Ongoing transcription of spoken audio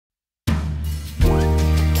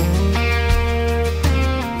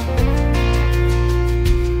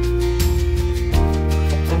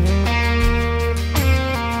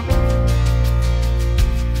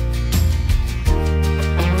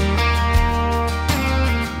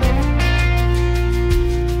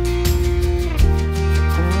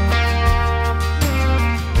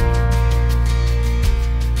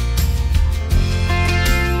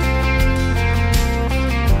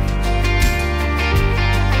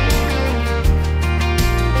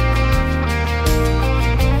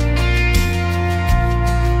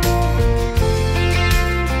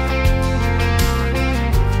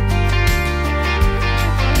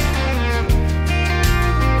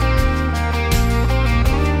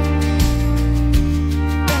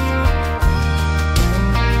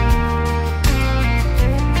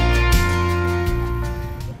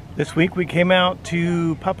This week we came out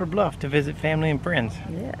to Poplar Bluff to visit family and friends.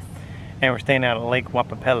 Yes. And we're staying out at Lake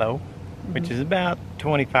Wappapello, which is about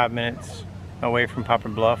 25 minutes away from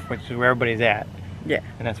Poplar Bluff, which is where everybody's at. Yeah.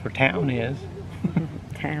 And that's where town is.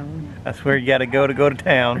 Town. That's where you gotta go to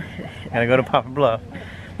town. Gotta go to Poplar Bluff.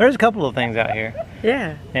 There's a couple of things out here.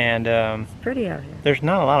 Yeah. And it's pretty out here. there's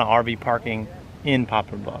not a lot of RV parking in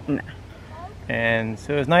Poplar Bluff. No. And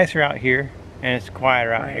so it's nicer out here and it's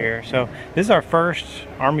quieter out here. So this is our first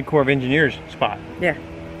Army Corps of Engineers spot. Yeah.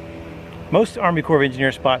 Most Army Corps of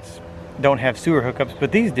Engineers spots don't have sewer hookups,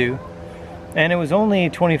 but these do. And it was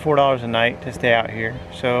only $24 a night to stay out here.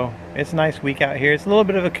 So it's a nice week out here. It's a little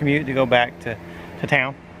bit of a commute to go back to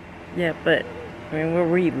town. Yeah, but I mean, where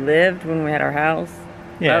we lived when we had our house,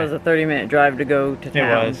 Yeah. that was a 30-minute drive to go to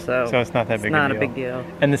town. It was. So it's not that big a a deal. big deal.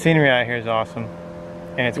 And the scenery out here is awesome.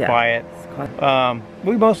 And it's quiet. It's quiet.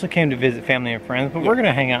 We mostly came to visit family and friends, but we're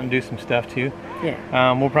gonna hang out and do some stuff too.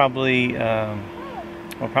 Yeah. We'll probably go.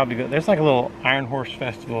 There's like a little Iron Horse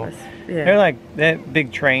festival. Yeah. They're like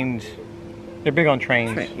big trains. They're big on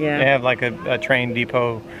trains. Yeah. They have like a train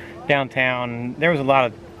depot downtown. There was a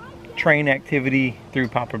lot of train activity through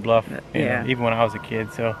Poplar Bluff, you know, even when I was a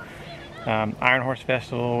kid. So Iron Horse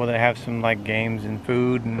Festival, where they have some like games and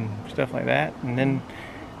food and stuff like that. And then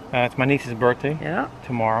it's my niece's birthday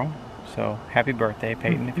tomorrow. So happy birthday,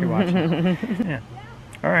 Peyton, if you're watching. Yeah.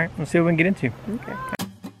 All right, let's see what we can get into. Okay.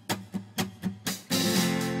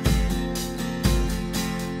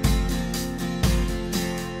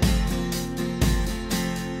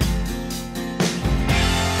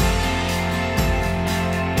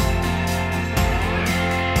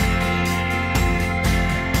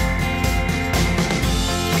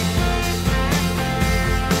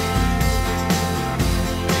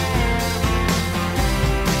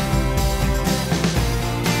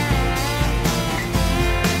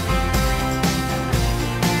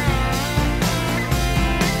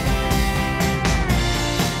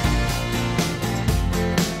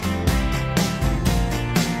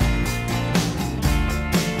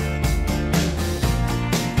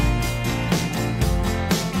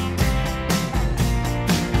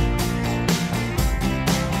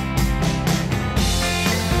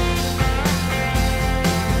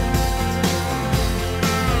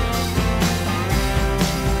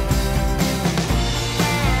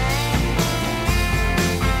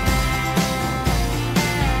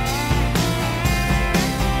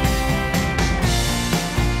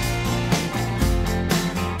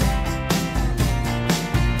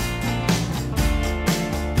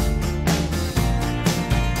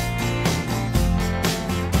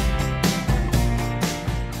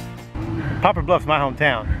 Poplar Bluff's my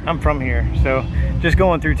hometown. I'm from here, so just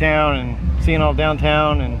going through town and seeing all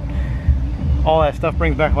downtown and all that stuff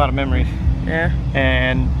brings back a lot of memories. Yeah.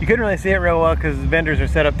 And you couldn't really see it real well because the vendors are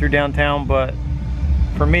set up through downtown, but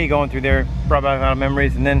for me, going through there brought back a lot of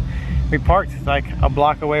memories. And then we parked like a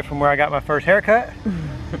block away from where I got my first haircut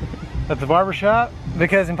at the barber shop,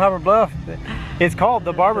 because in Poplar Bluff, it's called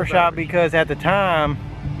the barber shop because at the time,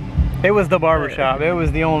 it was the barbershop. It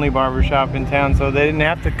was the only barbershop in town, so they didn't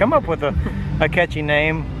have to come up with a catchy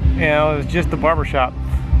name. You know, it was just the barbershop.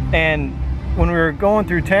 And when we were going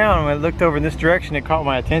through town, when I looked over in this direction, it caught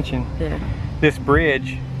my attention. Yeah. This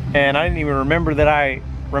bridge, and I didn't even remember that I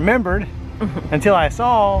remembered until I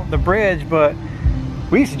saw the bridge. But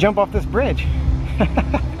we used to jump off this bridge.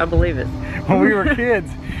 I believe it. When we were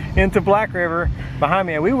kids, into Black River behind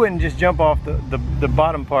me, and we wouldn't just jump off the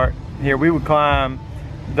bottom part here. We would climb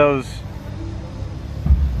those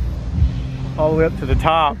all the way up to the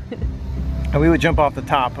top, and we would jump off the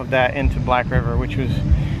top of that into Black River, which was,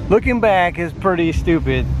 looking back, is pretty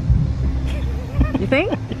stupid. You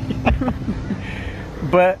think?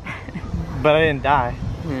 but I didn't die.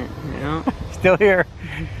 Yeah. Still here.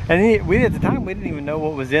 And we, at the time, we didn't even know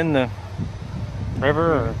what was in the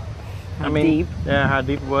river, or how deep. Yeah, how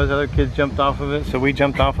deep it was. Other kids jumped off of it, so we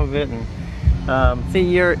jumped off of it. And see,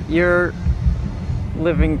 you're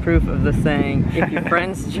living proof of the saying, if your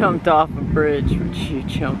friends jumped off a bridge, would you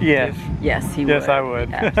jump? Yes. Yes, he would. Yes, I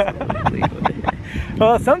would. Absolutely would.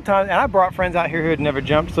 Well, sometimes, and I brought friends out here who had never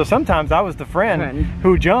jumped, so sometimes I was the friend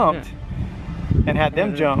who jumped and had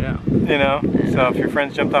them jump, you know? So if your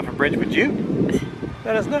friends jumped off a bridge, would you?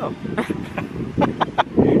 Let us know.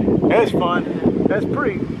 It was fun. That's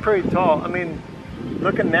pretty tall. I mean,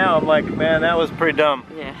 looking now, I'm like, man, that was pretty dumb.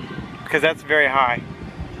 Yeah. Because that's very high.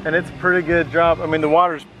 And it's a pretty good drop. I mean, the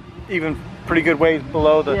water's even pretty good ways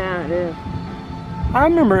below the... Yeah, it is. I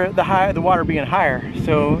remember the water being higher.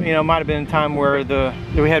 So, you know, it might have been a time where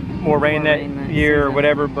we had more rain that year or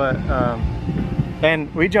whatever, but...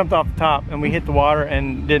 and we jumped off the top and we hit the water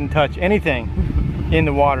and didn't touch anything. in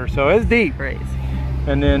the water, so it's deep. Crazy.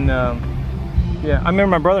 And then, yeah, I remember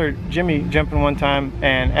my brother Jimmy jumping one time,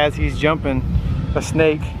 and as he's jumping, a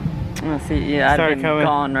snake See, yeah, I'd been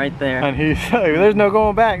gone right there. And he's like, there's no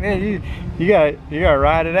going back. Man, you gotta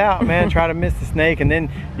ride it out, man. Try to miss the snake, and then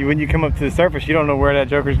when you come up to the surface, you don't know where that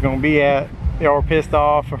joker's gonna be at, or pissed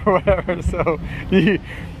off or whatever. So you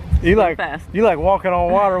like walking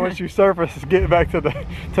on water once you surface, get back to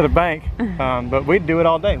the bank. But we'd do it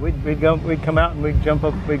all day. We'd come out and we'd jump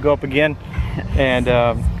up, we'd go up again, and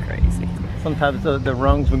crazy. Sometimes the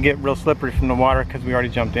rungs would get real slippery from the water because we already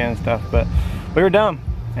jumped in and stuff. But we were dumb,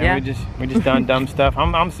 and yeah. we just done dumb stuff.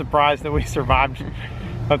 I'm surprised that we survived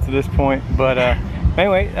up to this point. But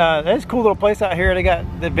anyway, it's a cool little place out here. They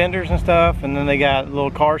got the vendors and stuff, and then they got a little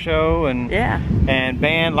car show and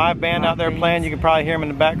live band out there playing. You can probably hear them in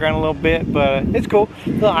the background a little bit, but it's cool.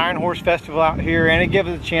 Little Iron Horse Festival out here, and it gives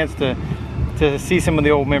us a chance to see some of the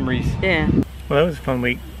old memories. Yeah. Well, that was a fun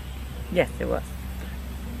week. Yes, it was.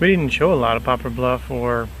 We didn't show a lot of Poplar Bluff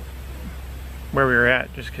or where we were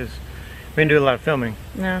at, just because we didn't do a lot of filming.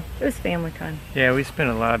 No, it was family time. Yeah, we spent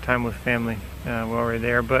a lot of time with family while we were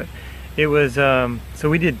there, but it was, so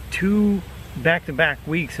we did 2 back-to-back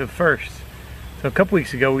weeks of firsts. So a couple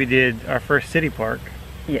weeks ago we did our first city park.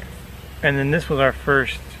 Yes. And then this was our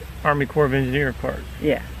first Army Corps of Engineer park.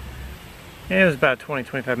 Yeah. And it was about a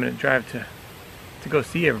 20-25 minute drive to go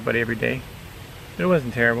see everybody every day. But it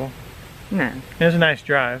wasn't terrible. No. It was a nice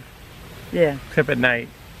drive. Yeah. Except at night.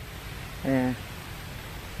 Yeah.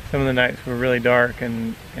 Some of the nights were really dark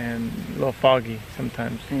and a little foggy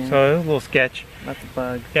sometimes. Yeah. So it was a little sketch. Lots of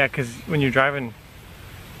bugs. Yeah, because when you're driving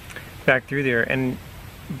back through there, and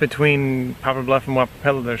between Poplar Bluff and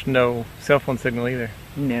Wappapello, there's no cell phone signal either.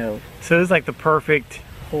 No. So it was like the perfect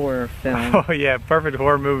horror film. Oh yeah, perfect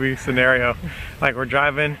horror movie scenario. Like we're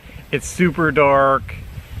driving, it's super dark,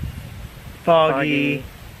 foggy,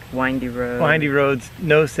 windy roads,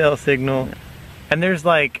 no cell signal. No. And there's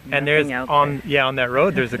like, Nothing on that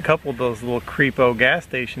road, there's a couple of those little creepo gas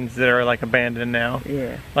stations that are like abandoned now.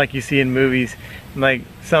 Yeah. Like you see in movies. Like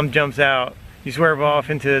some jumps out, you swerve off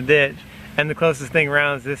into the ditch, and the closest thing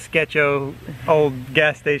around is this sketcho old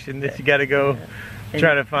gas station that you gotta go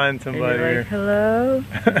try to find somebody. And you're like, hello?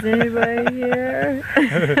 Is anybody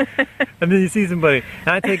here? And then you see somebody, and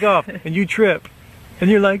I take off, and you trip,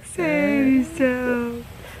 and you're like, save yourself.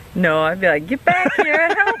 No, I'd be like, get back here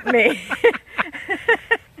and help me.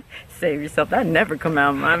 Save yourself. That'd never come out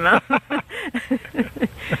of my mouth.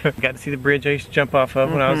 Got to see the bridge I used to jump off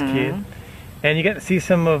of when I was a kid. And you got to see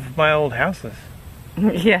some of my old houses.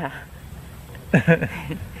 Yeah.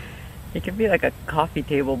 It could be like a coffee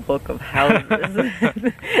table book of houses.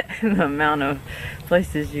 The amount of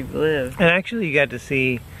places you've lived. And actually you got to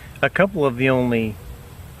see a couple of the only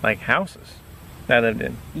like houses that I lived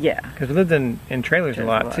in. Yeah. Because we lived in trailers a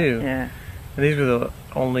lot too. Yeah. And these were the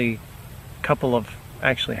only couple of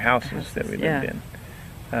actually houses that we lived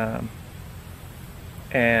in.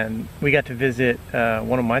 And we got to visit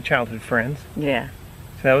one of my childhood friends. Yeah.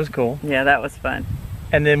 So that was cool. Yeah, that was fun.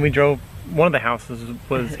 And then we drove, one of the houses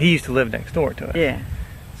was, he used to live next door to us. Yeah.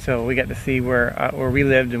 So we got to see where we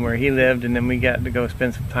lived and where he lived, and then we got to go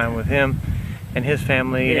spend some time with him and his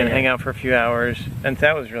family and hang out for a few hours, and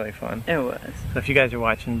that was really fun. It was. So if you guys are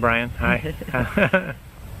watching, Brian, hi.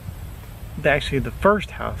 Actually, the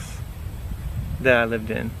first house that I lived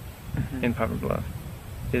in Poplar Bluff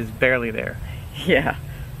is barely there. Yeah.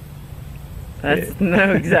 That's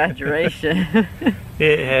no exaggeration.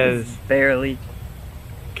 It has barely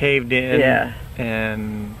caved in. Yeah.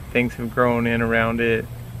 And things have grown in around it.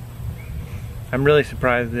 I'm really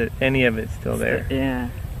surprised that any of it's still there. Yeah.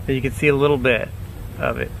 But you can see a little bit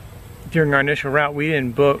of it. During our initial route, we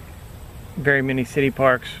didn't book very many city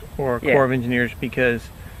parks or Corps of Engineers because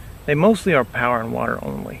they mostly are power and water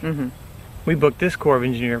only. We booked this Corps of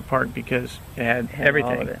Engineer park because it had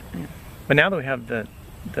everything. All of it. Yeah. But now that we have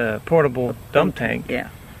the portable dump tank,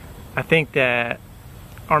 I think that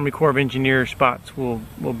Army Corps of Engineer spots will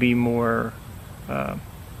be more of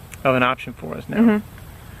an option for us now.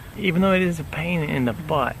 Even though it is a pain in the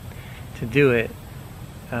butt to do it,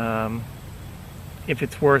 if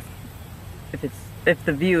it's worth, if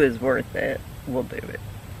the view is worth it, we'll do it.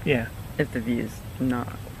 Yeah. If the view's not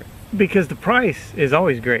worth it. Because the price is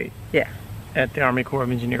always great. Yeah. At the Army Corps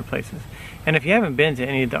of Engineer places. And if you haven't been to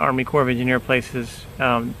any of the Army Corps of Engineer places,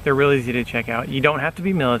 they're really easy to check out. You don't have to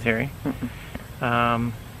be military.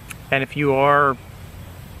 And if you are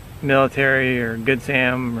military or Good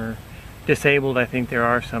Sam or disabled, I think there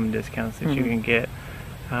are some discounts that you can get,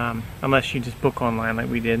 unless you just book online like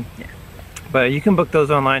we did. Yeah. But you can book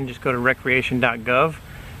those online. Just go to recreation.gov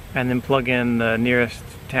and then plug in the nearest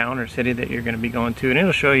town or city that you're going to be going to, and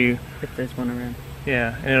it'll show you if there's one around.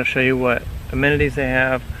 Yeah, and it'll show you what amenities they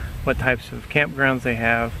have, what types of campgrounds they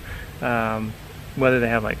have, whether they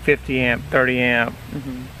have like 50 amp, 30 amp,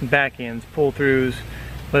 back ends, pull throughs,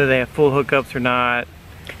 whether they have full hookups or not.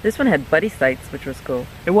 This one had buddy sites, which was cool.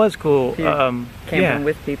 It was cool. Camping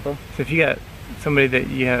with people. So if you got somebody that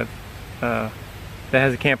you have that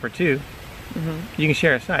has a camper too, you can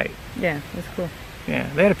share a site. Yeah, that's cool. Yeah,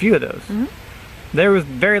 they had a few of those. There was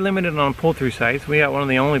very limited on pull-through sites. We got one of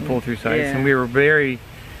the only pull-through sites, and we were very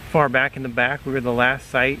far back in the back. We were the last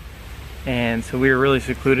site, and so we were really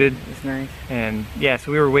secluded. It's nice. And yeah,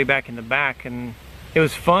 so we were way back in the back, and it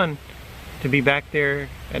was fun to be back there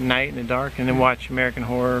at night in the dark and then watch American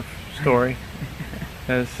Horror Story.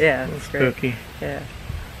 It was spooky. Great. Yeah.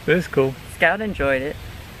 But it was cool. Scout enjoyed it.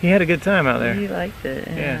 He had a good time out there. He liked it.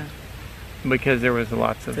 Yeah. Because there was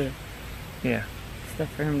lots of stuff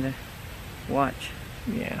for him to watch.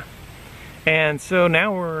 Yeah. And so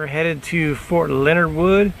now we're headed to Fort Leonard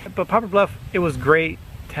Wood. But Poplar Bluff, it was great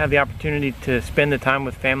to have the opportunity to spend the time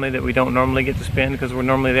with family that we don't normally get to spend, because we're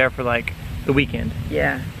normally there for like the weekend.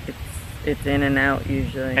 Yeah, it's in and out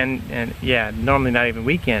usually. And yeah, normally not even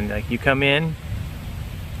weekend. Like you come in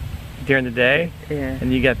during the day,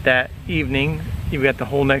 and you got that evening, you got the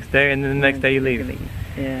whole next day, and then the next day you leave.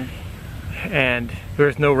 Yeah. And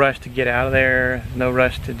there's no rush to get out of there, no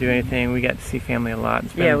rush to do anything. We got to see family a lot.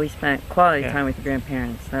 Yeah, we spent quality time with the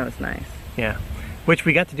grandparents. That was nice. Yeah, which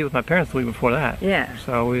we got to do with my parents the week before that. Yeah.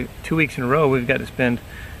 So 2 weeks in a row, we've got to spend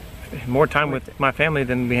more time with my family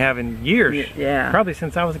than we have in years. Yeah. Probably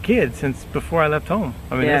since I was a kid, since before I left home.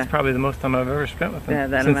 I mean, that's probably the most time I've ever spent with them. Yeah,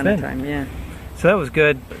 that since amount then. of time, yeah. So that was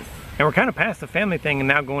good. And we're kind of past the family thing and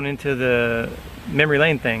now going into the memory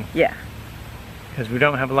lane thing. Yeah. Because we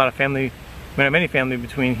don't have a lot of family. We don't have any family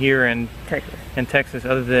between here and Texas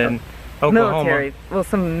other than Oklahoma. Military, well,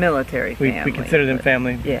 some military family. We consider them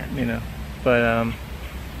family, yeah. You know. But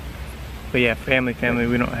yeah, family,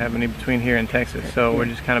 we don't have any between here and Texas. So we're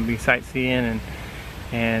just kind of be sightseeing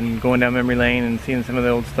and going down memory lane and seeing some of the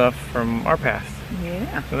old stuff from our past.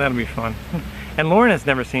 Yeah. So that'll be fun. And Lauren has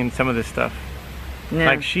never seen some of this stuff. No.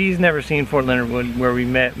 Like she's never seen Fort Leonard Wood, where we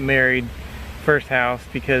married, first house,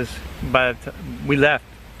 because by the time we left,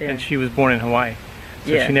 and she was born in Hawaii,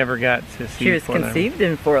 so she never got to see. She was conceived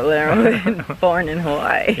in Fort Leonard Wood, born in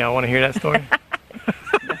Hawaii. Y'all want to hear that story?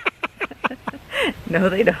 No,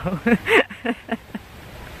 they don't.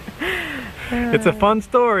 It's a fun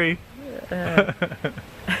story.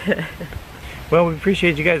 Well, we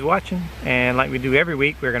appreciate you guys watching, and like we do every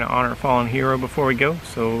week, we're going to honor a fallen hero before we go,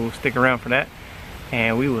 so stick around for that,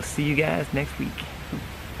 and we will see you guys next week.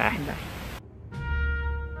 Bye. Bye.